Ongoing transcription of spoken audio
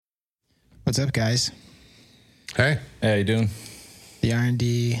What's up, guys? Hey. Hey, how you doing? The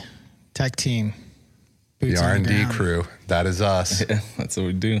R&D tech team. The R&D crew. That is us. Yeah, that's what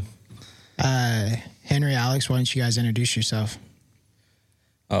we do. Henry, Alex, why don't you guys introduce yourself?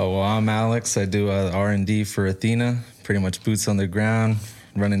 Oh, well, I'm Alex. I do R&D for Athena, pretty much boots on the ground,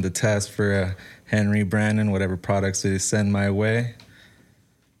 running the test for Henry, Brandon, whatever products they send my way.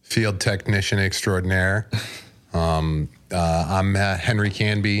 Field technician extraordinaire. I'm Henry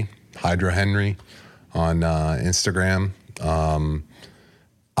Canby, Hydra Henry on Instagram.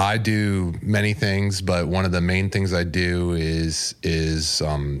 I do many things, but one of the main things I do is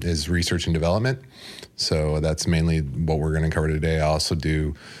research and development. So that's mainly what we're going to cover today. I also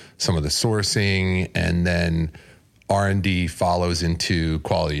do some of the sourcing, and then R&D follows into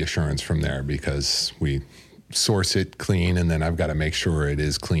quality assurance from there because we source it clean, and then I've got to make sure it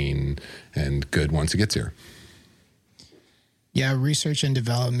is clean and good once it gets here. Yeah, research and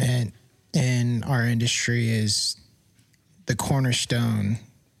development in our industry is the cornerstone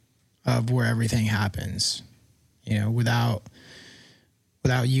of where everything happens. You know, without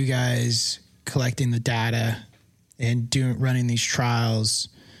you guys collecting the data and running these trials,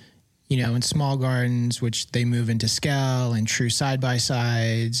 you know, in small gardens, which they move into scale and true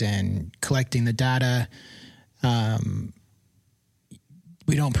side-by-sides and collecting the data,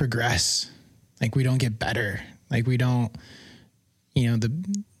 we don't progress. Like, we don't get better. Like, we don't, you know,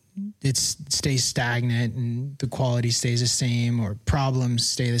 it stays stagnant and the quality stays the same, or problems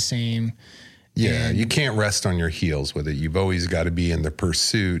stay the same. Yeah, you can't rest on your heels with it. You've always got to be in the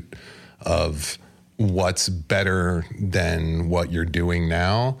pursuit of what's better than what you're doing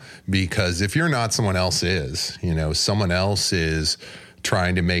now, because if you're not, someone else is. You know, someone else is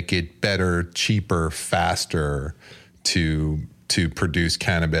trying to make it better, cheaper, faster to produce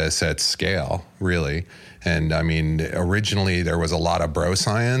cannabis at scale, really. And I mean, originally there was a lot of bro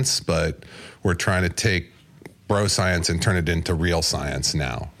science, but we're trying to take bro science and turn it into real science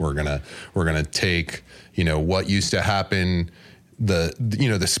now. We're gonna take, you know, what used to happen,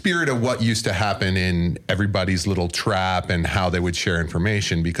 the spirit of what used to happen in everybody's little trap and how they would share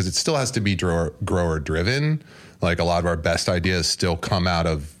information, because it still has to be grower driven. Like, a lot of our best ideas still come out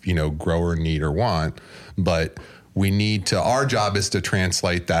of, you know, grower need or want, but our job is to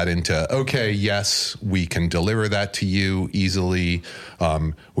translate that into, okay, yes, we can deliver that to you easily.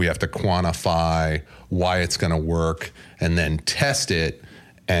 We have to quantify why it's going to work and then test it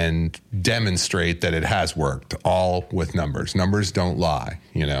and demonstrate that it has worked, all with numbers. Numbers don't lie,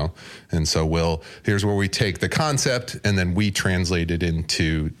 you know? And so here's where we take the concept and then we translate it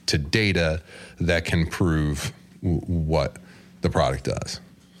into data that can prove what the product does.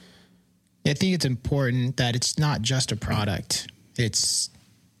 I think it's important that it's not just a product. It's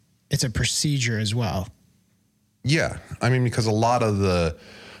a procedure as well. Yeah. I mean, because a lot of the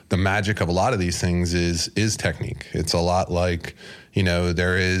magic of a lot of these things is technique. It's a lot like, you know,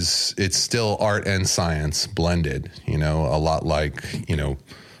 it's still art and science blended, you know, a lot like, you know,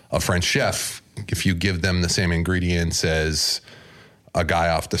 a French chef. If you give them the same ingredients as a guy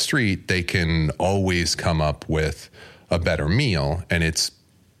off the street, they can always come up with a better meal, and it's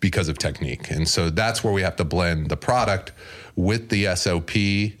because of technique. And so that's where we have to blend the product with the SOP,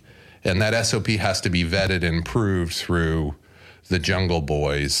 and that SOP has to be vetted and proved through the Jungle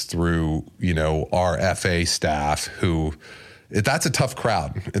Boys, through, you know, our FA staff, that's a tough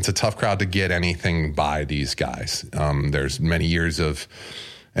crowd. It's a tough crowd to get anything by these guys. There's many years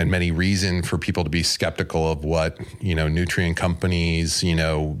and many reason for people to be skeptical of what, you know, nutrient companies, you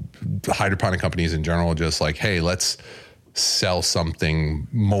know, hydroponic companies in general, just like, hey, let's sell something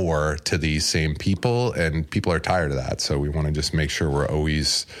more to these same people, and people are tired of that. So we want to just make sure we're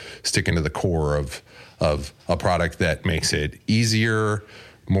always sticking to the core of a product that makes it easier,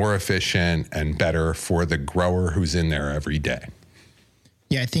 more efficient, and better for the grower who's in there every day.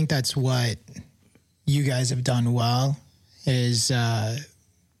 Yeah, I think that's what you guys have done well, is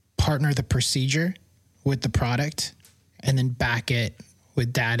partner the procedure with the product and then back it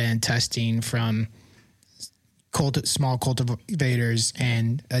with data and testing from small cultivators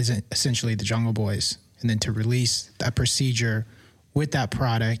and essentially the Jungle Boys, and then to release that procedure with that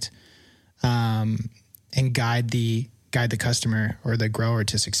product and guide the customer or the grower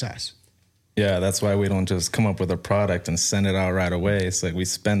to success. Yeah, that's why we don't just come up with a product and send it out right away. It's like we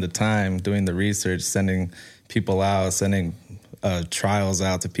spend the time doing the research, sending people out, sending trials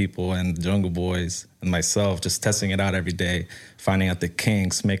out to people, and the Jungle Boys and myself just testing it out every day, finding out the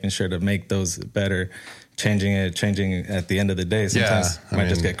kinks, making sure to make those better, changing at the end of the day. Sometimes it might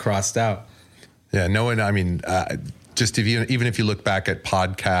just get crossed out. Yeah, just even if you look back at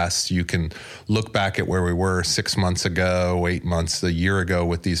podcasts, you can look back at where we were 6 months ago, 8 months, a year ago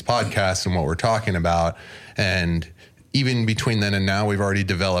with these podcasts and what we're talking about. And even between then and now, we've already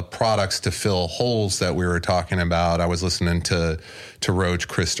developed products to fill holes that we were talking about. I was listening to Roach,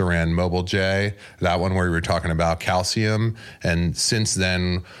 Chris Duran, Mobile J, that one where we were talking about calcium. And since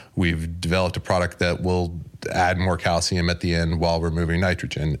then, we've developed a product that will add more calcium at the end while removing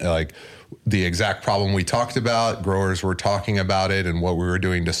nitrogen. Like the exact problem we talked about, growers were talking about it and what we were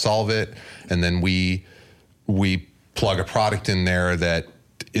doing to solve it. And then we plug a product in there that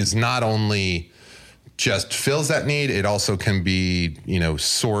is not only just fills that need, it also can be,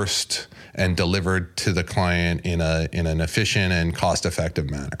 sourced and delivered to the client in an efficient and cost-effective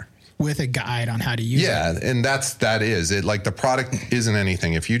manner. With a guide on how to use it. Yeah, and that is it. Like the product isn't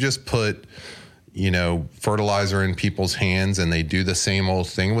anything. If you just put, fertilizer in people's hands and they do the same old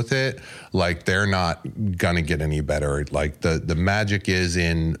thing with it, like they're not gonna get any better. Like the magic is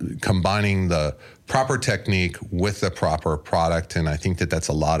in combining the proper technique with the proper product. And I think that that's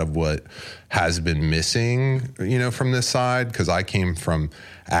a lot of what has been missing, from this side, because I came from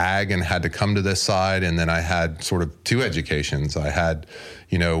ag and had to come to this side. And then I had sort of two educations. I had,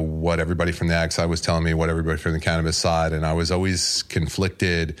 what everybody from the ag side was telling me, what everybody from the cannabis side. And I was always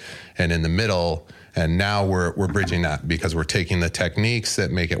conflicted and in the middle. And now we're bridging that because we're taking the techniques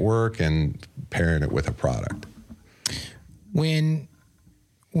that make it work and pairing it with a product. When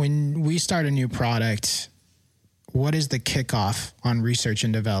we start a new product, what is the kickoff on research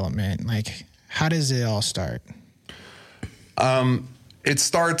and development? Like, how does it all start? It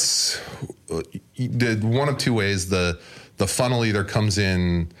starts one of two ways. The funnel either comes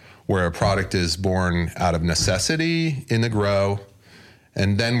in where a product is born out of necessity in the grow,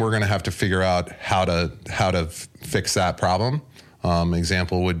 and then we're going to have to figure out how to fix that problem.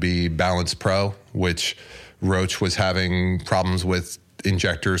 Example would be Balance Pro, which Roach was having problems with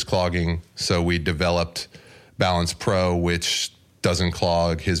injectors clogging, so we developed Balance Pro, which doesn't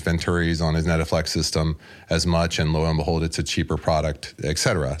clog his Venturis on his Netaflex system as much, and lo and behold, it's a cheaper product, et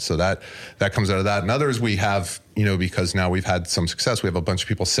cetera. So that comes out of that. And others we have, because now we've had some success, we have a bunch of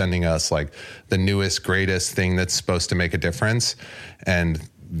people sending us like the newest, greatest thing that's supposed to make a difference. And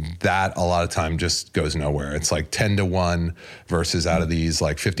that a lot of time just goes nowhere. It's like 10-1 versus out of these,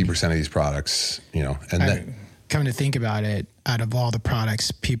 like 50% of these products, and then come to think about it, out of all the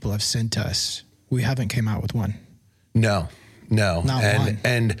products people have sent us, we haven't came out with one. No. Not one.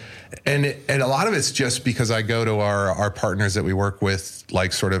 And a lot of it's just because I go to our partners that we work with,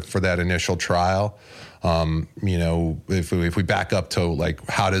 like sort of for that initial trial. If we back up to like,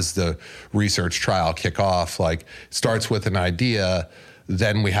 how does the research trial kick off? Like, it starts with an idea,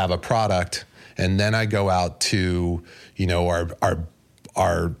 then we have a product, and then I go out to,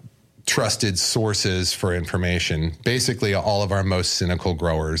 our trusted sources for information. Basically, all of our most cynical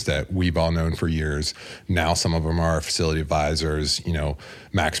growers that we've all known for years. Now, some of them are our facility advisors,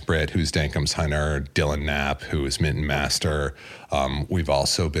 Max Britt, who's Dankum's hunter, Dylan Knapp, who is Minton Master. We've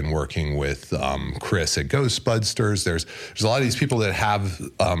also been working with Chris at Ghost Budsters. There's a lot of these people that have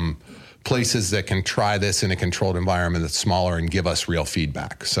places that can try this in a controlled environment that's smaller and give us real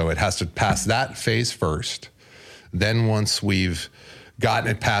feedback. So it has to pass that phase first. Then once we've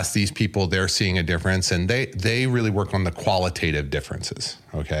gotten it past these people, they're seeing a difference, and they really work on the qualitative differences.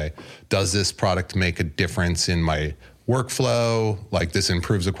 Okay, does this product make a difference in my workflow? Like, this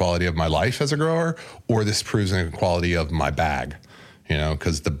improves the quality of my life as a grower, or this improves the quality of my bag?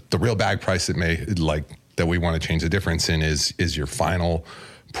 Because the real bag price that we want to change the difference in is your final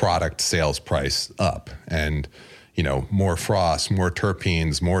product sales price up, and more frost, more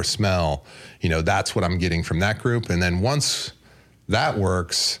terpenes, more smell. That's what I'm getting from that group, and then once that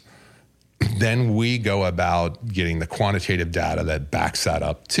works, then we go about getting the quantitative data that backs that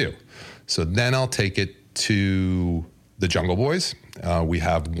up too. So then I'll take it to the Jungle Boys. We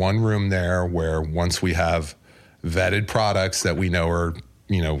have one room there where once we have vetted products that we know are,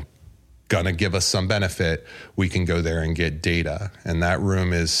 going to give us some benefit, we can go there and get data. And that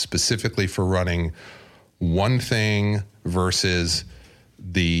room is specifically for running one thing versus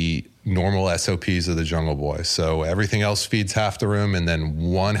the normal SOPs of the Jungle Boy. So everything else feeds half the room, and then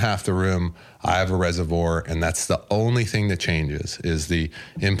one half the room, I have a reservoir, and that's the only thing that changes is the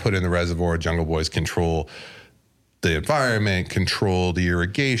input in the reservoir. Jungle Boys control the environment, control the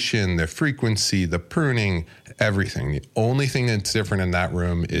irrigation, the frequency, the pruning, everything. The only thing that's different in that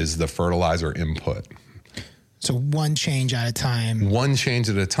room is the fertilizer input. So one change at a time. One change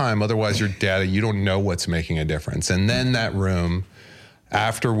at a time. Otherwise, your data, you don't know what's making a difference. And then that room,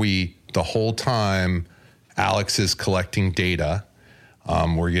 after the whole time, Alex is collecting data.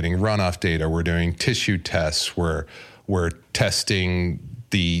 We're getting runoff data. We're doing tissue tests. We're we're testing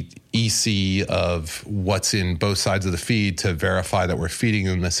the EC of what's in both sides of the feed to verify that we're feeding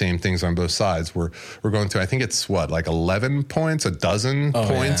them the same things on both sides. We're going through, I think it's like 11 points, a dozen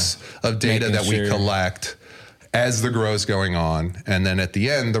points of data that we collect as the grow is going on. And then at the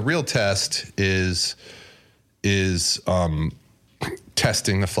end, the real test is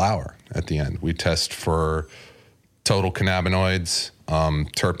testing the flower at the end. We test for total cannabinoids,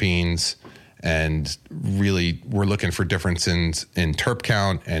 terpenes, and really we're looking for differences in terp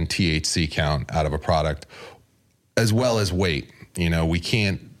count and THC count out of a product, as well as weight. We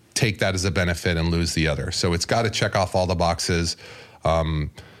can't take that as a benefit and lose the other. So it's got to check off all the boxes.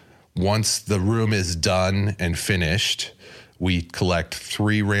 Once the room is done and finished, we collect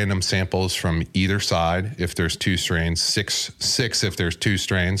 3 random samples from either side if there's 2 strains, six if there's 2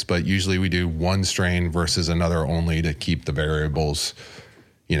 strains, but usually we do 1 strain versus another only to keep the variables,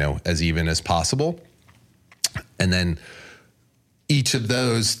 as even as possible. And then each of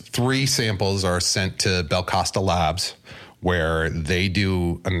those 3 samples are sent to Belcosta Labs, where they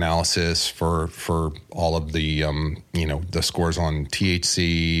do analysis for all of the, the scores on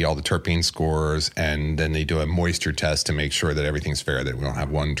THC, all the terpene scores, and then they do a moisture test to make sure that everything's fair, that we don't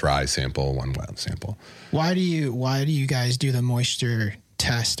have 1 dry sample, 1 wet sample. Why do you guys do the moisture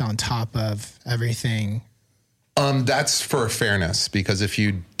test on top of everything? That's for fairness, because if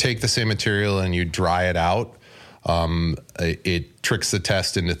you take the same material and you dry it out, it tricks the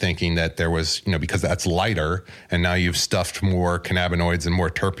test into thinking that there was, because that's lighter, and now you've stuffed more cannabinoids and more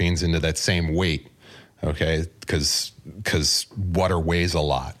terpenes into that same weight. Okay. Because water weighs a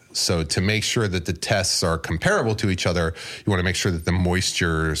lot. So to make sure that the tests are comparable to each other, you want to make sure that the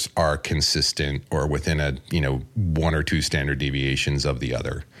moistures are consistent or within 1 or 2 standard deviations of the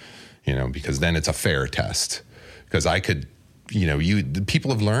other, because then it's a fair test. Because I could,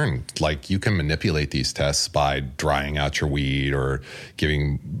 people have learned, like, you can manipulate these tests by drying out your weed, or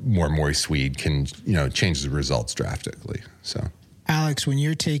giving more moist weed can, change the results drastically. So, Alex, when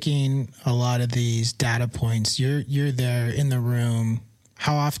you're taking a lot of these data points, you're there in the room.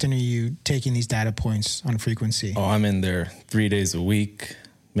 How often are you taking these data points on frequency? Oh, I'm in there 3 days a week,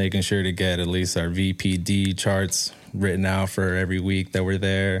 making sure to get at least our VPD charts written out for every week that we're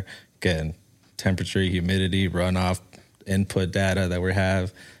there, getting temperature, humidity, runoff, input data that we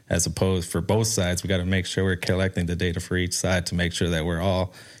have, as opposed for both sides. We got to make sure we're collecting the data for each side to make sure that we're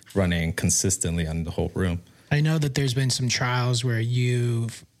all running consistently on the whole room. I know that there's been some trials where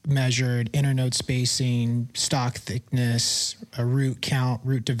you've measured internode spacing, stalk thickness, a root count,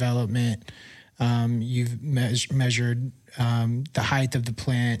 root development. You've measured the height of the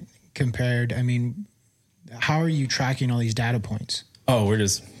plant compared. How are you tracking all these data points? Oh, we're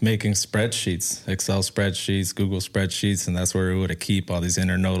just making spreadsheets, Excel spreadsheets, Google spreadsheets, and that's where we're able to keep all these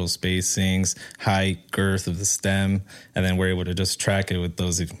internodal spacings, height, girth of the stem, and then we're able to just track it with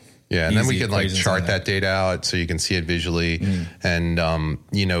those. Yeah, and then we can chart that data out so you can see it visually. And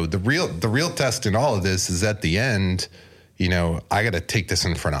the real test in all of this is at the end. I got to take this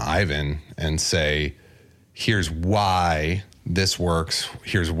in front of Ivan and say, here's why this works.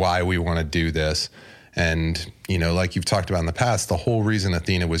 Here's why we want to do this. And, like you've talked about in the past, the whole reason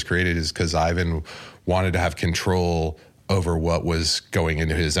Athena was created is because Ivan wanted to have control over what was going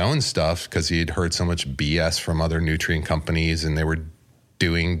into his own stuff, because he had heard so much BS from other nutrient companies, and they were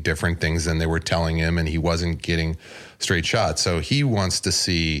doing different things than they were telling him, and he wasn't getting straight shots. So he wants to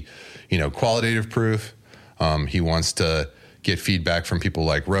see, qualitative proof. He wants to get feedback from people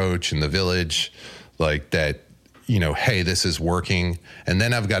like Roach and the Village, like that, hey, this is working. And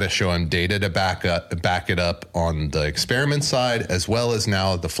then I've got to show him data to back it up on the experiment side, as well as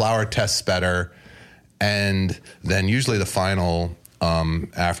now the flower tests better. And then usually the final,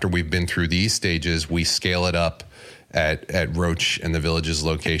 after we've been through these stages, we scale it up at Roach and the Village's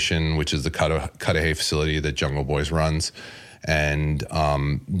location, which is the Cudahy facility that Jungle Boys runs. And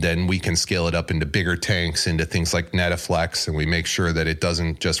then we can scale it up into bigger tanks, into things like Netaflex, and we make sure that it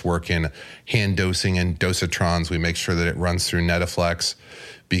doesn't just work in hand dosing and dosatrons. We make sure that it runs through Netaflex,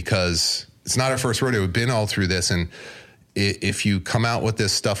 because it's not our first rodeo. We've been all through this, and if you come out with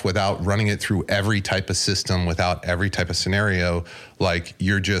this stuff without running it through every type of system, without every type of scenario, like,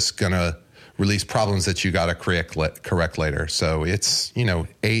 you're just gonna release problems that you got to correct later. So it's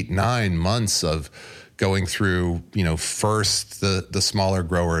 8-9 months of going through, first the smaller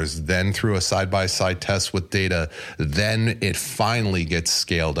growers, then through a side-by-side test with data, then it finally gets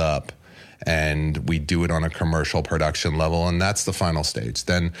scaled up, and we do it on a commercial production level, and that's the final stage.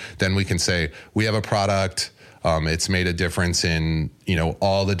 Then we can say, we have a product, it's made a difference in,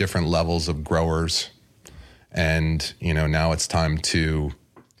 all the different levels of growers, and, now it's time to...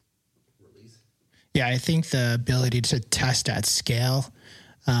 Yeah, I think the ability to test at scale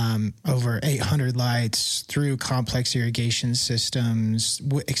over 800 lights through complex irrigation systems,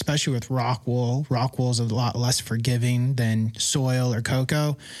 especially with rock wool. Rock wool is a lot less forgiving than soil or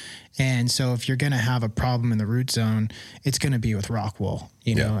cocoa. And so if you're going to have a problem in the root zone, it's going to be with rock wool,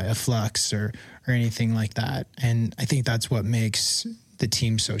 a flux or anything like that. And I think that's what makes the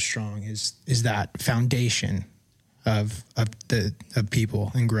team so strong is that foundation of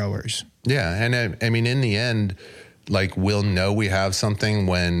people and growers. Yeah. And I mean, in the end, like we'll know we have something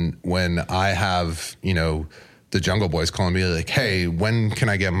when I have, the Jungle Boys calling me like, hey, when can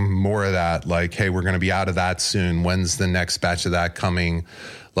I get more of that? Like, hey, we're going to be out of that soon. When's the next batch of that coming?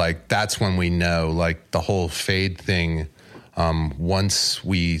 Like, that's when we know, like the whole fade thing. Once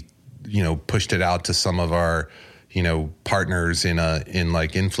we, pushed it out to some of our, partners in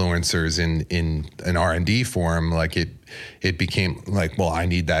like influencers in an R&D forum, like it became like, well, I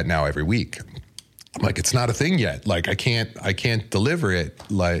need that now every week. I'm like, it's not a thing yet. Like I can't deliver it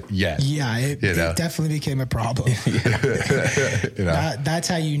like yet. Yeah. It definitely became a problem. That's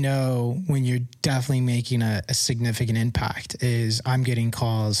how you know when you're definitely making a significant impact is I'm getting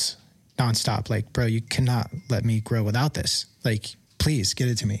calls nonstop. Like, bro, you cannot let me grow without this. Like, please get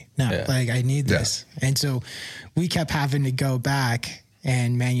it to me now. Yeah. Like I need this. And so we kept having to go back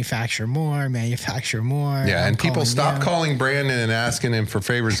and manufacture more. Yeah, and people stop calling Brandon and asking him for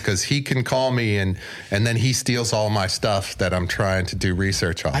favors because he can call me and then he steals all my stuff that I'm trying to do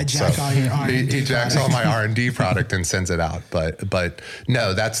research on. I jack all your R&D he jacks all my R&D product and sends it out. But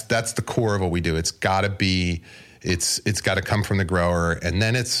no, that's the core of what we do. It's got to be. It's got to come from the grower, and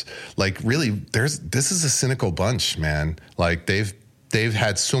then it's like really. This is a cynical bunch, man. Like they've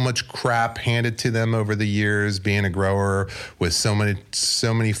had so much crap handed to them over the years being a grower with so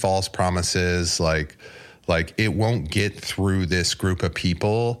many false promises. Like it won't get through this group of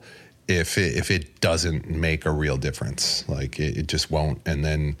people if it doesn't make a real difference. Like it just won't. And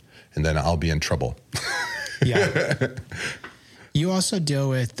then I'll be in trouble. Yeah. You also deal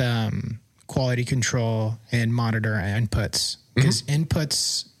with quality control and monitor inputs because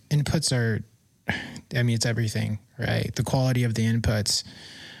inputs are, I mean, it's everything, right? The quality of the inputs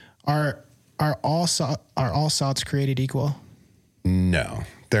are all salts created equal? No,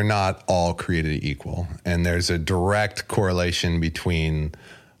 they're not all created equal. And there's a direct correlation between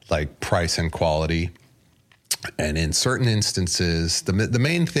like price and quality. And in certain instances, the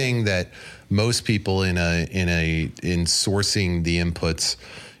main thing that most people in sourcing the inputs,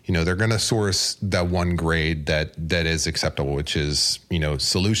 they're going to source that one grade that is acceptable, which is,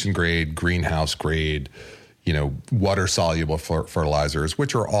 solution grade, greenhouse grade, water soluble fertilizers,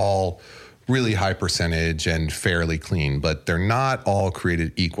 which are all really high percentage and fairly clean, but they're not all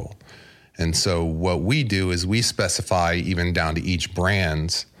created equal. And so what we do is we specify even down to each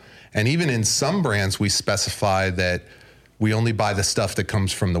brand. And even in some brands, we specify that we only buy the stuff that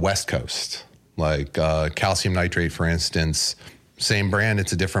comes from the West Coast, like calcium nitrate, for instance. Same brand,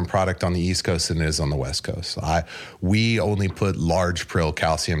 it's a different product on the East Coast than it is on the West Coast. We only put large prill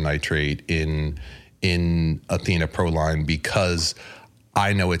calcium nitrate in Athena Pro line because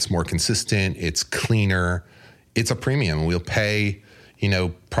I know it's more consistent, it's cleaner, it's a premium. We'll pay,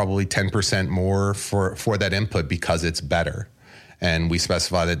 probably 10% more for that input because it's better. And we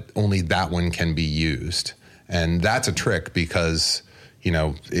specify that only that one can be used. And that's a trick because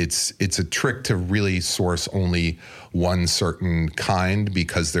it's a trick to really source only one certain kind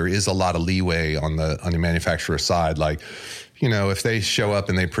because there is a lot of leeway on the manufacturer side. Like, if they show up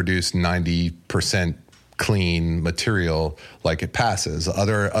and they produce 90% clean material, like it passes.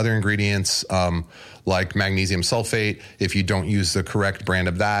 Other ingredients, like magnesium sulfate, if you don't use the correct brand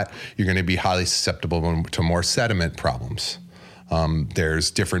of that, you're going to be highly susceptible to more sediment problems. There's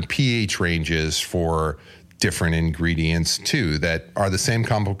different pH ranges for different ingredients too that are the same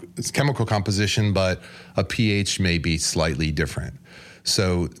chemical composition, but a pH may be slightly different.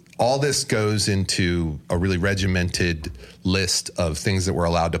 So all this goes into a really regimented list of things that we're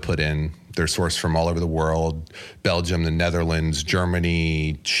allowed to put in. They're sourced from all over the world: Belgium, the Netherlands,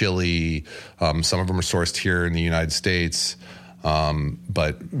 Germany, Chile. Some of them are sourced here in the United States,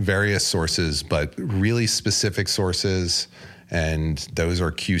 but various sources, but really specific sources. And those are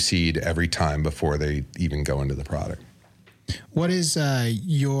QC'd every time before they even go into the product. What is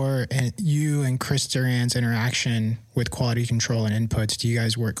you and Chris Duran's interaction with quality control and inputs? Do you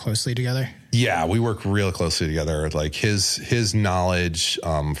guys work closely together? Yeah, we work real closely together. Like his knowledge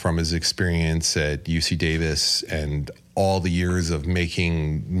from his experience at UC Davis and all the years of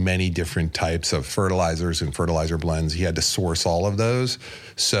making many different types of fertilizers and fertilizer blends, he had to source all of those.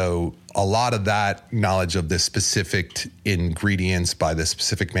 So a lot of that knowledge of the specific ingredients by the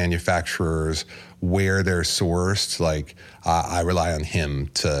specific manufacturers, where they're sourced, like I rely on him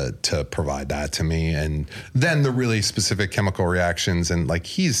to provide that to me. And then the really specific chemical reactions, and like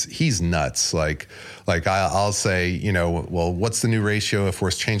he's nuts. Like I'll say, you know, well, what's the new ratio if we're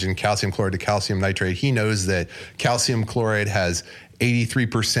changing calcium chloride to calcium nitrate? He knows that calcium chloride has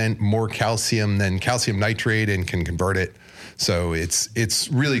 83% more calcium than calcium nitrate and can convert it. So it's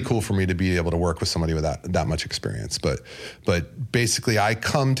really cool for me to be able to work with somebody with that much experience. But basically, I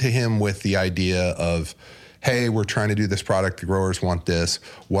come to him with the idea of, hey, we're trying to do this product. The growers want this.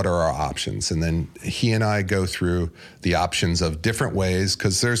 What are our options? And then he and I go through the options of different ways,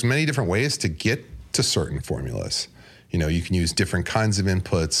 because there's many different ways to get to certain formulas. You know, you can use different kinds of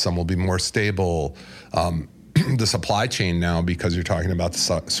inputs. Some will be more stable. The supply chain now, because you're talking about the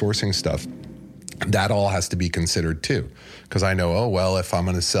sourcing stuff, that all has to be considered too. Because I know, oh, well, if I'm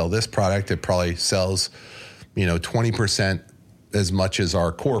going to sell this product, it probably sells, 20% as much as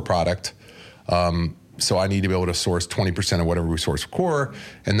our core product. So I need to be able to source 20% of whatever we source core.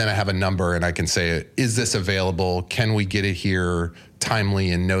 And then I have a number and I can say, is this available? Can we get it here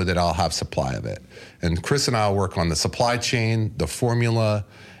timely and know that I'll have supply of it? And Chris and I will work on the supply chain, the formula,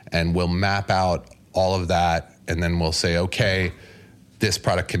 and we'll map out all of that. And then we'll say, okay, this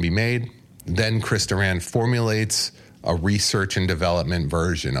product can be made. Then Chris Durand formulates a research and development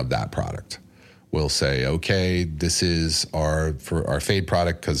version of that product. We'll say, okay, this is for our fade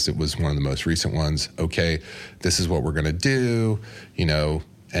product, because it was one of the most recent ones. Okay, this is what we're going to do,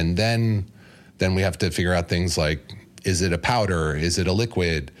 and then we have to figure out things like, is it a powder? Is it a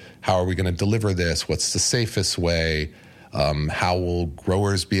liquid? How are we going to deliver this? What's the safest way? How will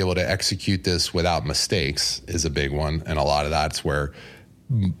growers be able to execute this without mistakes is a big one. And a lot of that's where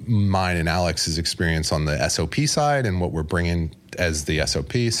mine and Alex's experience on the SOP side and what we're bringing as the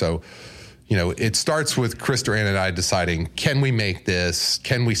SOP. So, it starts with Chris Durand and I deciding, can we make this?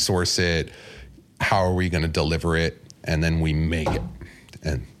 Can we source it? How are we going to deliver it? And then we make it.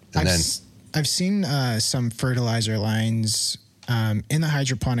 And then I've seen some fertilizer lines in the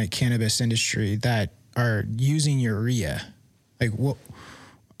hydroponic cannabis industry that are using urea.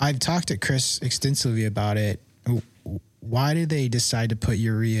 I've talked to Chris extensively about it. Why did they decide to put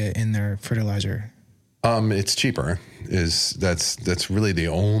urea in their fertilizer? It's cheaper. That's really the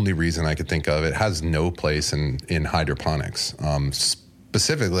only reason I could think of. It has no place in hydroponics.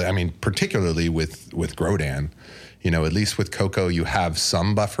 Specifically, particularly with Grodan. At least with cocoa, you have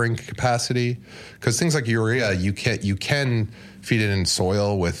some buffering capacity, because things like urea, you can feed it in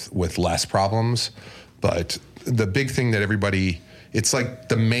soil with less problems. But the big thing that it's like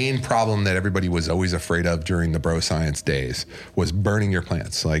the main problem that everybody was always afraid of during the bro science days was burning your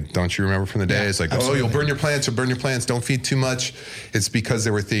plants. Like, don't you remember from the days? Absolutely. You'll burn your plants, don't feed too much. It's because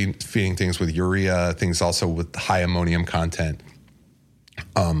they were feeding things with urea, things also with high ammonium content.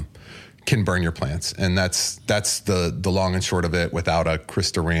 Can burn your plants. And that's the long and short of it, without a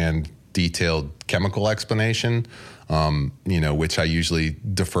Chris Durand detailed chemical explanation, which I usually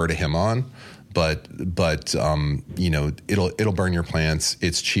defer to him on. But it'll burn your plants.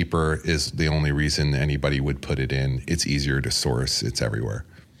 It's cheaper is the only reason anybody would put it in. It's easier to source. It's everywhere.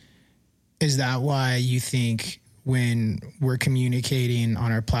 Is that why you think when we're communicating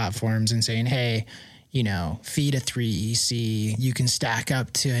on our platforms and saying, hey, feed a 3 EC, you can stack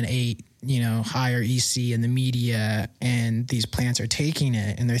up to an 8, higher EC in the media, and these plants are taking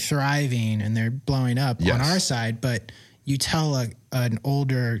it and they're thriving and they're blowing up on our side, but you tell an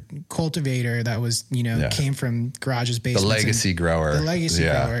older cultivator that was, came from garages, basements. The legacy grower. And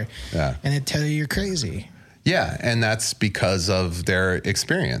they tell you you're crazy. Yeah, and that's because of their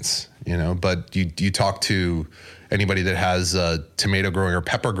experience, But you talk to anybody that has a tomato growing or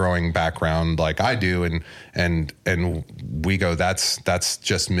pepper growing background like I do, and we go, that's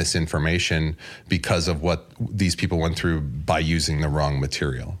just misinformation because of what these people went through by using the wrong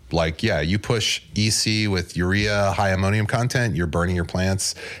material. You push EC with urea, high ammonium content, you're burning your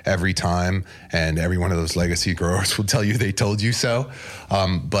plants every time, and every one of those legacy growers will tell you they told you so.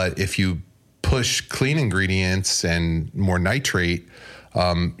 But if you push clean ingredients and more nitrate,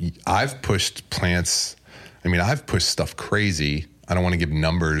 I've pushed plants. I've pushed stuff crazy. I don't want to give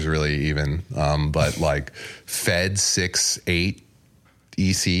numbers really even, but fed 6, 8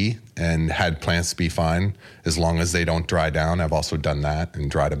 EC and had plants be fine as long as they don't dry down. I've also done that and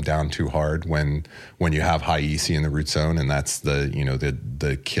dried them down too hard when you have high EC in the root zone, and that's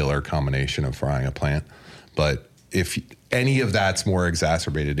the killer combination of frying a plant. But if any of that's more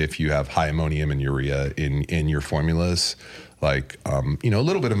exacerbated if you have high ammonium and urea in your formulas, a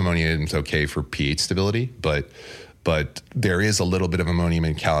little bit of ammonium is okay for pH stability, but but there is a little bit of ammonium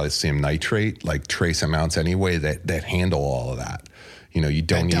and calcium nitrate, like trace amounts anyway, that handle all of that. You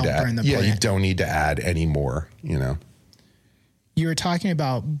don't need to add, you don't need to add any more, You were talking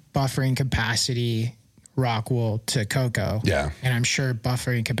about buffering capacity rock wool to cocoa. Yeah. And I'm sure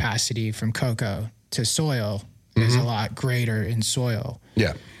buffering capacity from cocoa to soil is a lot greater in soil.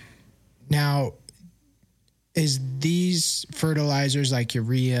 Yeah. Now, is these fertilizers like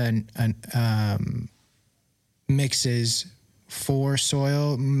urea and mixes for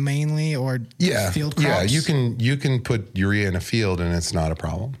soil mainly, or field crops? Yeah, you can put urea in a field and it's not a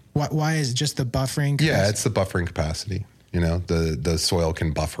problem. Why is it just the buffering capacity? Yeah, it's the buffering capacity. The soil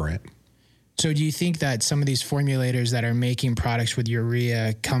can buffer it. So do you think that some of these formulators that are making products with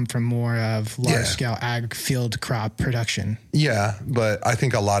urea come from more of large-scale ag field crop production? Yeah, but I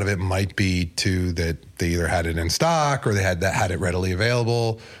think a lot of it might be too that they either had it in stock or they had it readily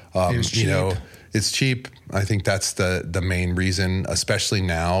available. It was cheap. It's cheap. I think that's the main reason, especially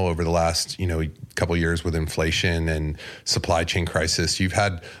now over the last couple of years with inflation and supply chain crisis. You've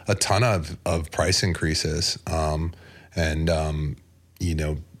had a ton of price increases,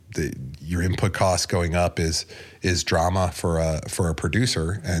 your input costs going up is drama for a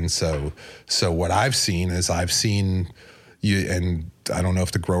producer. And so what I've seen you, and I don't know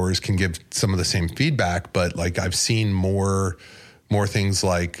if the growers can give some of the same feedback, but like I've seen more things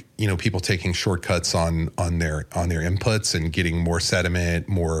like, people taking shortcuts on their inputs and getting more sediment,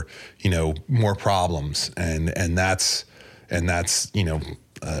 more problems. And that's an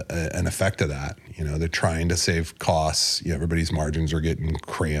effect of that. They're trying to save costs. Everybody's margins are getting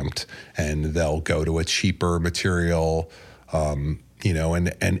cramped, and they'll go to a cheaper material. And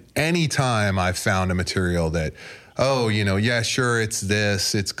any time I've found a material that, it's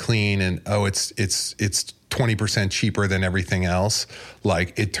this, it's clean, and it's 20% cheaper than everything else.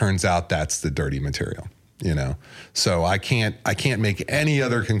 Like, it turns out that's the dirty material. So I can't make any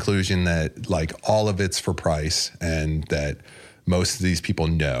other conclusion that like all of it's for price, and that most of these people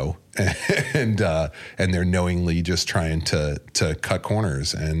know, and they're knowingly just trying to cut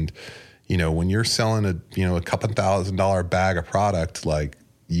corners. And when you're selling a couple $1,000 bag of product, like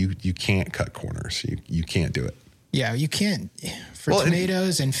you can't cut corners. You can't do it. Yeah, you can't for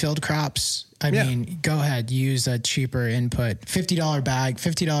tomatoes and field crops. I mean, go ahead, use a cheaper input, $50 bag,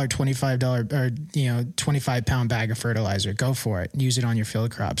 $50, $25 or 25-pound bag of fertilizer. Go for it. Use it on your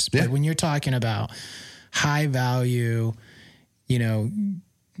field crops. But when you're talking about high value,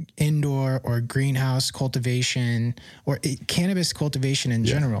 indoor or greenhouse cultivation or cannabis cultivation in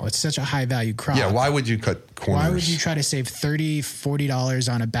general, it's such a high value crop. Yeah, why would you cut corners? Why would you try to save $30,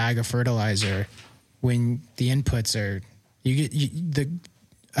 $40 on a bag of fertilizer when the inputs are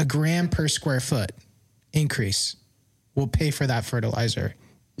a gram per square foot increase will pay for that fertilizer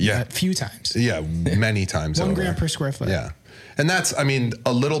a few times. Yeah, many times. 1 gram per square foot. Yeah. And that's, a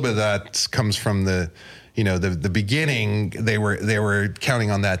little bit of that comes from the beginning. They were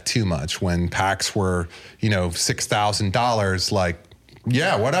counting on that too much when packs were, $6,000, like,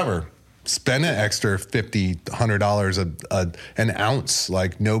 whatever. Spend an extra $50, $100 an ounce.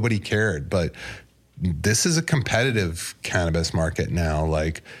 Like, nobody cared. But this is a competitive cannabis market now.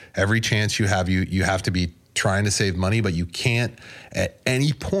 Like, every chance you have, you have to be trying to save money, but you can't at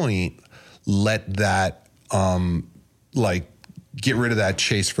any point let that, get rid of that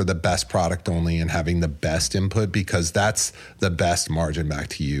chase for the best product only and having the best input, because that's the best margin back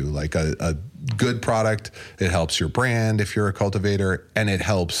to you. Like a good product, it helps your brand if you're a cultivator, and it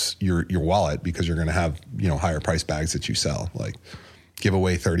helps your wallet because you're going to have, higher price bags that you sell. Like, give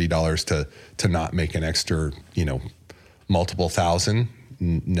away $30 to not make an extra, multiple thousand.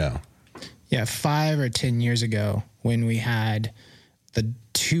 No. Yeah. 5 or 10 years ago when we had the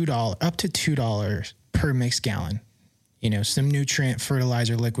up to $2 per mixed gallon, some nutrient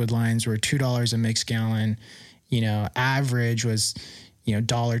fertilizer liquid lines were $2 a mixed gallon, average was,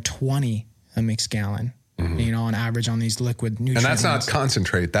 $1.20 a mixed gallon, on average on these liquid nutrients. And that's not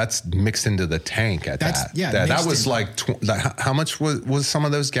concentrate. That's mixed into the tank that. Yeah. That was like, how much was some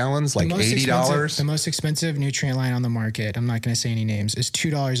of those gallons? Like $80? The most expensive nutrient line on the market, I'm not going to say any names, is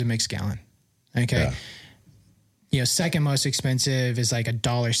 $2 a mixed gallon. Okay. Yeah. Second most expensive is like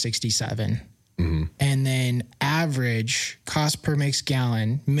 $1.67. And then average cost per mixed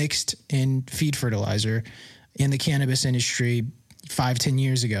gallon mixed in feed fertilizer in the cannabis industry 5-10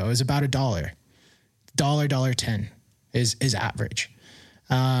 years ago is about $1. $1.10 is average.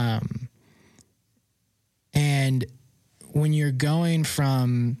 And when you're going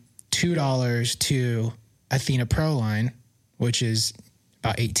from $2 to Athena Pro line, which is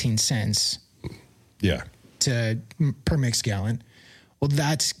about 18 cents per mixed gallon, well,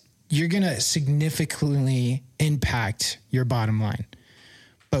 that's you're going to significantly impact your bottom line.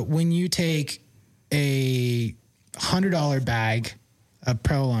 But when you take a $100 bag of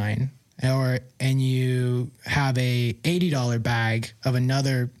Proline and you have a $80 bag of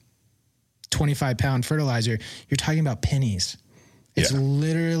another 25-pound fertilizer, you're talking about pennies. It's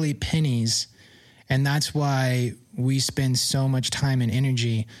literally pennies. And that's why we spend so much time and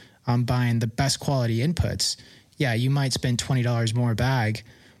energy on buying the best quality inputs. Yeah, you might spend $20 more a bag,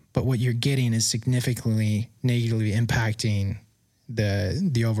 but what you're getting is significantly negatively impacting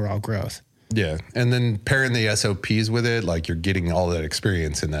the overall growth. Yeah. And then pairing the SOPs with it, like you're getting all that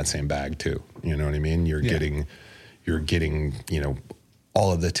experience in that same bag too. You know what I mean? You're getting,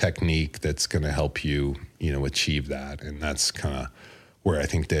 all of the technique that's going to help you, achieve that. And that's kind of where I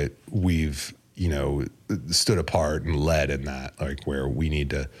think that we've, stood apart and led in that, like where we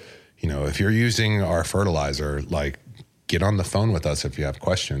need to, if you're using our fertilizer, like get on the phone with us if you have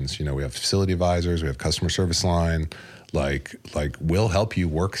questions. We have facility advisors, we have customer service line, like we'll help you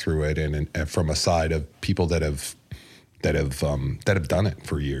work through it. And from a side of people that have done it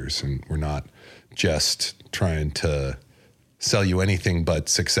for years, and we're not just trying to sell you anything but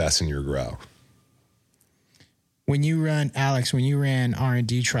success in your grow. When you ran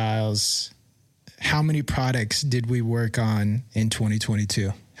R&D trials, how many products did we work on in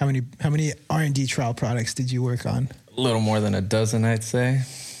 2022? How many R&D trial products did you work on? A little more than a dozen, I'd say.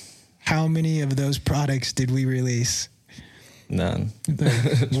 How many of those products did we release? None.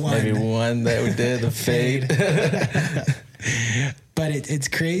 One. Maybe one that we did, the fade. But it's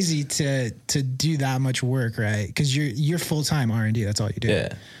crazy to do that much work, right? Because you're full-time R&D. That's all you do.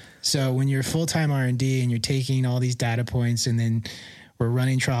 Yeah. So when you're full-time R&D and you're taking all these data points, and then we're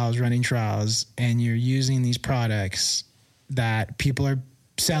running trials, and you're using these products that people are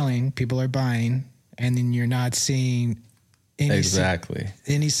selling, people are buying, and then you're not seeing any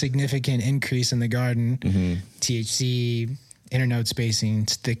significant increase in the garden, THC, internode spacing,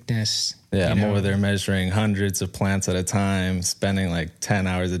 thickness. Yeah, I'm over there measuring hundreds of plants at a time, spending like 10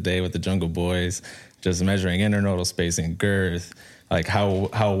 hours a day with the Jungle Boys, just measuring internodal spacing, girth, like how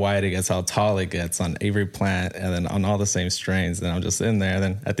wide it gets, how tall it gets on every plant, and then on all the same strains. And I'm just in there. And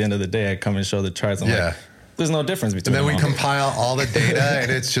then at the end of the day, I come and show the charts. I'm like, there's no difference between them. And then we compile all the data, and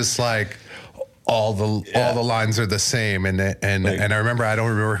it's just like all the lines are the same. And I remember, I don't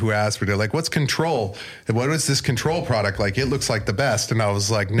remember who asked, but they're like, what's control? And what is this control product? Like, it looks like the best. And I was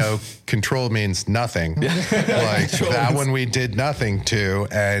like, no, control means nothing. Like that one we did nothing to.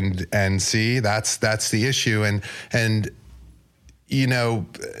 And see, that's the issue. And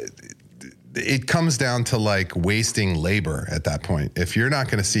it comes down to like wasting labor at that point. If you're not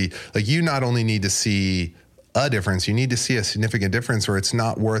going to see, like, you not only need to see a difference, you need to see a significant difference, or it's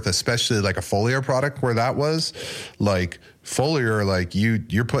not worth, especially like a foliar product where that was like foliar, like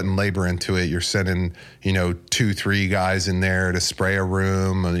you're putting labor into it. You're sending, 2-3 guys in there to spray a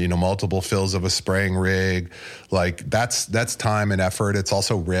room, multiple fills of a spraying rig. Like that's time and effort. It's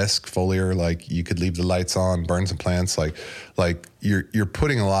also risk. Foliar, like you could leave the lights on, burn some plants. Like you're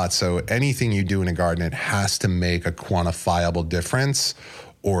putting a lot. So anything you do in a garden, it has to make a quantifiable difference,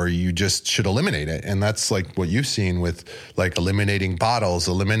 or you just should eliminate it. And that's like what you've seen with like eliminating bottles,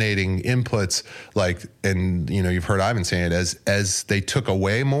 eliminating inputs, like, and you've heard Ivan saying it, as they took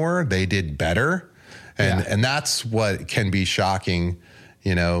away more, they did better. And that's what can be shocking,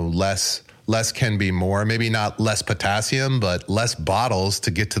 less can be more, maybe not less potassium, but less bottles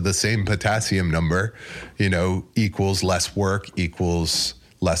to get to the same potassium number, equals less work, equals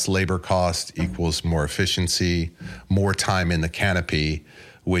less labor cost, equals more efficiency, more time in the canopy,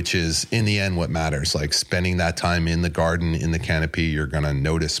 which is in the end what matters. Like spending that time in the garden, in the canopy, you're going to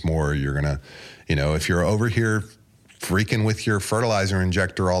notice more. You're going to, if you're over here freaking with your fertilizer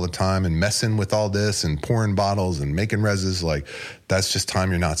injector all the time and messing with all this and pouring bottles and making reses, like that's just time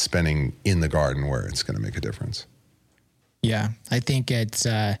you're not spending in the garden where it's going to make a difference. Yeah. I think it's,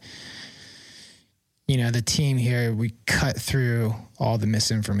 the team here, we cut through all the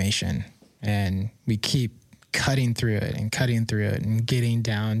misinformation, and we keep cutting through it and getting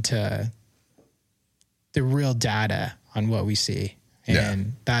down to the real data on what we see.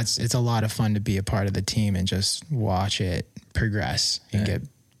 And it's a lot of fun to be a part of the team and just watch it progress and get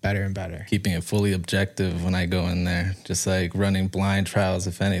better and better. Keeping it fully objective when I go in there, just like running blind trials,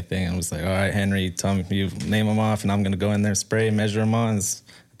 if anything. I'm just like, all right, Henry, you name them off, and I'm going to go in there, spray, measure them on.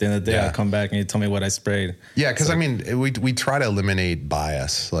 At the end of the day, I'll come back and you tell me what I sprayed. Yeah, because we try to eliminate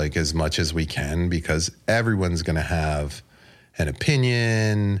bias like as much as we can, because everyone's going to have an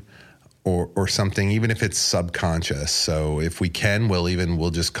opinion or something, even if it's subconscious. So if we can,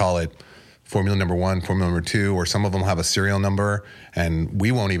 we'll just call it formula number 1, formula number 2, or some of them have a serial number and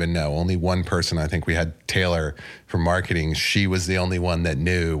we won't even know. Only one person, I think we had Taylor from marketing. She was the only one that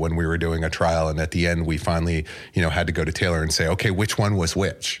knew when we were doing a trial. And at the end, we finally, had to go to Taylor and say, okay, which one was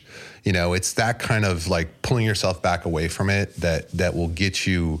which? It's that kind of like pulling yourself back away from it that will get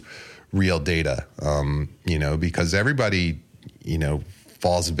you real data, because everybody,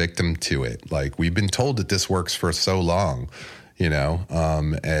 falls victim to it. Like we've been told that this works for so long,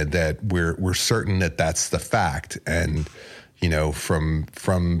 and that we're certain that that's the fact. And,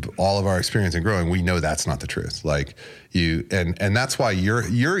 from all of our experience in growing, we know that's not the truth. Like and that's why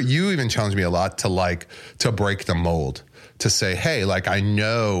you even challenge me a lot to break the mold, to say, hey, like I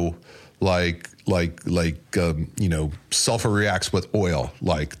know, sulfur reacts with oil.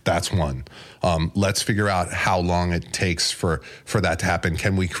 Like that's one. Let's figure out how long it takes for that to happen.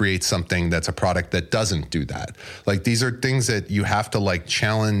 Can we create something that's a product that doesn't do that? Like these are things that you have to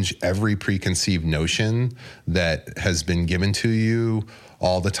challenge every preconceived notion that has been given to you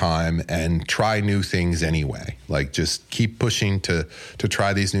all the time and try new things anyway. Like just keep pushing to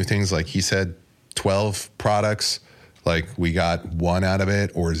try these new things. Like he said, 12 products. Like we got 1 out of it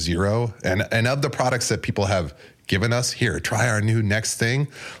or 0. And of the products that people have given us, here, try our new next thing.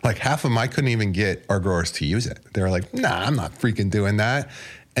 Like half of them, I couldn't even get our growers to use it. They were like, nah, I'm not freaking doing that.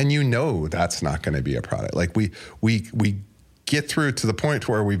 And that's not going to be a product. Like we get through to the point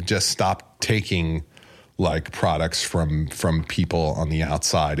where we've just stopped taking like products from people on the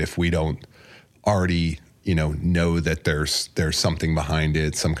outside if we don't already, know that there's something behind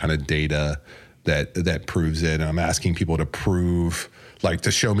it, some kind of data that proves it. And I'm asking people to prove,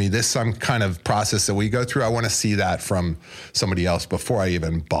 to show me this, some kind of process that we go through. I want to see that from somebody else before I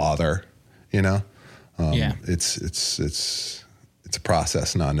even bother, Yeah. It's a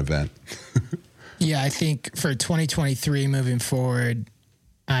process, not an event. Yeah. I think for 2023 moving forward,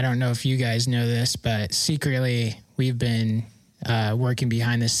 I don't know if you guys know this, but secretly we've been working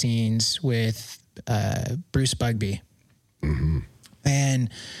behind the scenes with Bruce Bugby. Mm-hmm. And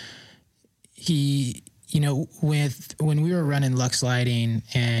he, when we were running Lux Lighting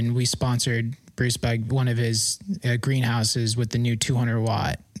and we sponsored Bruce Bug, one of his greenhouses with the new 200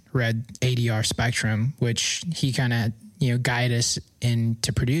 watt red ADR spectrum, which he kind of, guided us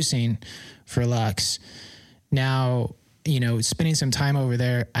into producing for Lux. Now, spending some time over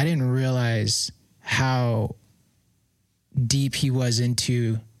there, I didn't realize how deep he was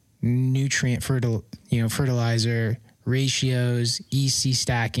into nutrient fertilizer ratios, EC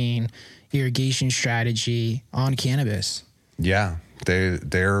stacking, irrigation strategy on cannabis. Yeah,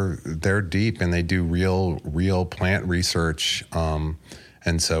 they're deep and they do real plant research.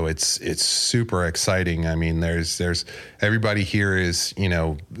 And so it's super exciting. I mean, there's everybody here is,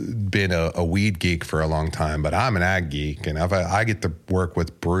 been a weed geek for a long time, but I'm an ag geek, and if I get to work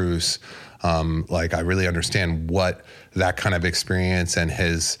with Bruce, I really understand what that kind of experience and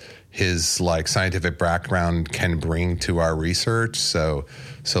his scientific background can bring to our research. So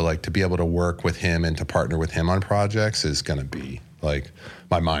to be able to work with him and to partner with him on projects is going to be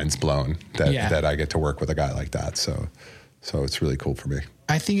my mind's blown that I get to work with a guy like that. So it's really cool for me.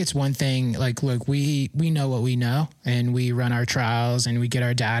 I think it's one thing, look, we know what we know and we run our trials and we get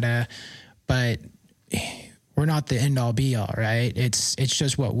our data, but we're not the end all be all, right? It's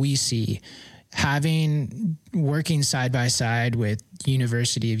just what we see. Working side by side with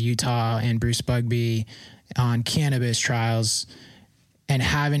University of Utah and Bruce Bugby on cannabis trials and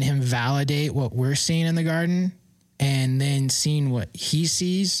having him validate what we're seeing in the garden and then seeing what he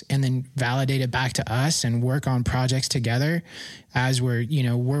sees and then validate it back to us and work on projects together as we're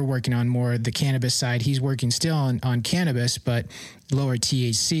working on more the cannabis side. He's working still on cannabis, but lower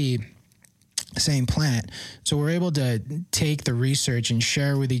THC, same plant. So we're able to take the research and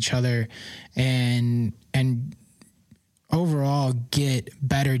share with each other and overall get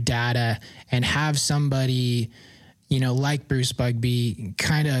better data and have somebody, like Bruce Bugby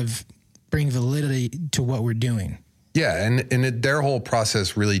kind of bring validity to what we're doing. Yeah, and their whole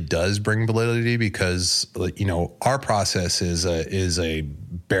process really does bring validity because our process is a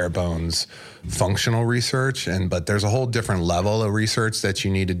bare bones functional research, but there's a whole different level of research that you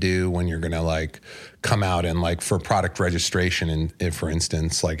need to do when you're going to come out and for product registration. And if, for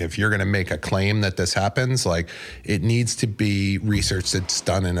instance, if you're going to make a claim that this happens, it needs to be research that's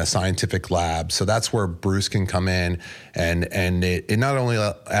done in a scientific lab. So that's where Bruce can come in and it not only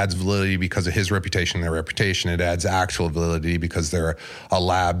adds validity because of his reputation and their reputation, it adds actual validity because they're a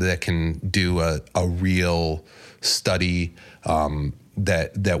lab that can do a real study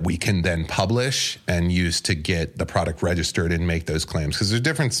that we can then publish and use to get the product registered and make those claims. Because there's a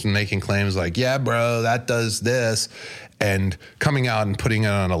difference in making claims like, yeah, bro, that does this, and coming out and putting it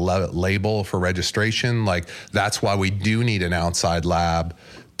on a label for registration. Like, that's why we do need an outside lab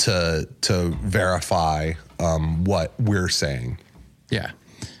to verify what we're saying. Yeah.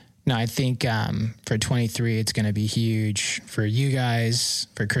 No, I think for 23, it's going to be huge for you guys,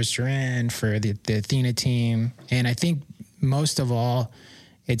 for Chris Duran, for the Athena team. And I think most of all,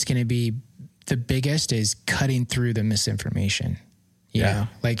 it's going to be the biggest is cutting through the misinformation. You know,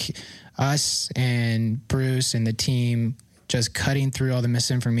 like us and Bruce and the team just cutting through all the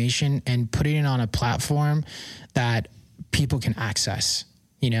misinformation and putting it on a platform that people can access.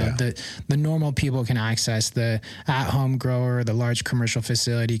 You know, the normal people can access, the at-home grower, the large commercial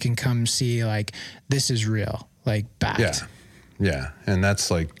facility can come see, like, this is real, like, backed. Yeah. And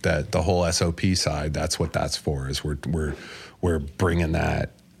that's like that, the whole SOP side, that's what that's for, is we're bringing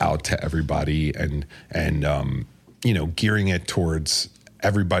that out to everybody and you know, gearing it towards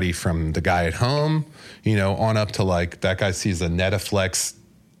everybody from the guy at home, you know, on up to, like, that guy sees a Netaflex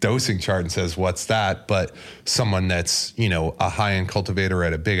dosing chart and says, what's that? But someone that's, you know, a high-end cultivator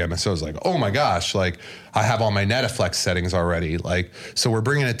at a big MSO is like, oh my gosh, like, I have all my Netaflex settings already. Like, so we're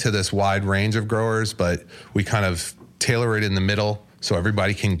bringing it to this wide range of growers, but we kind of tailor it in the middle so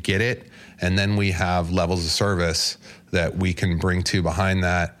everybody can get it. And then we have levels of service that we can bring to behind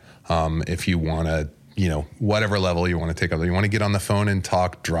that. If you want to, you know, whatever level you want to take up, you want to get on the phone and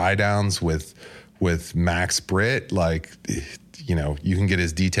talk dry downs with Max Britt, like, you know, you can get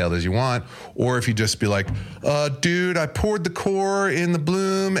as detailed as you want. Or if you just be like, dude, I poured the core in the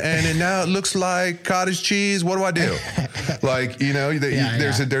bloom and now it looks like cottage cheese. What do I do? Like, you know,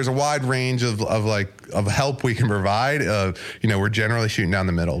 there's a wide range of help we can provide. You know, we're generally shooting down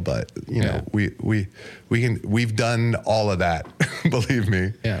the middle, but you know, we've done all of that. Believe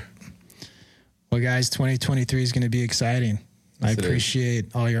me. Yeah. Well, guys, 2023 is going to be exciting. Yes, I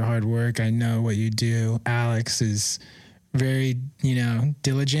appreciate all your hard work. I know what you do. Alex is very, you know,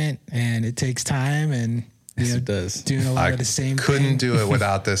 diligent, and it takes time, and you know, it does. Doing a lot of the same thing. Couldn't do it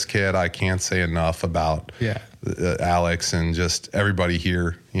without this kid. I can't say enough about Alex and just everybody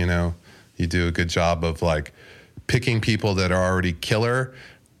here. You know, you do a good job of, like, picking people that are already killer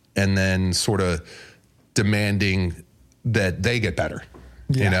and then sort of demanding that they get better.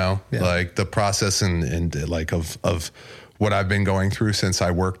 You know, like the process and like of what I've been going through since I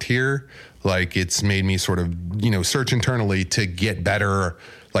worked here, like, it's made me sort of, you know, search internally to get better,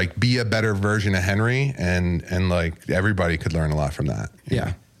 like, be a better version of Henry, and like, everybody could learn a lot from that.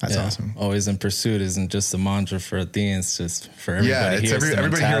 Yeah. That's awesome. Always in pursuit isn't just a mantra for Athena, it's just for everybody. Yeah, it's here.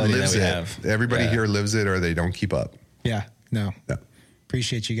 everybody here lives it. Have. Everybody here lives it, or they don't keep up. Yeah. No. Yeah.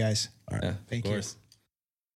 Appreciate you guys. All right. Thank you.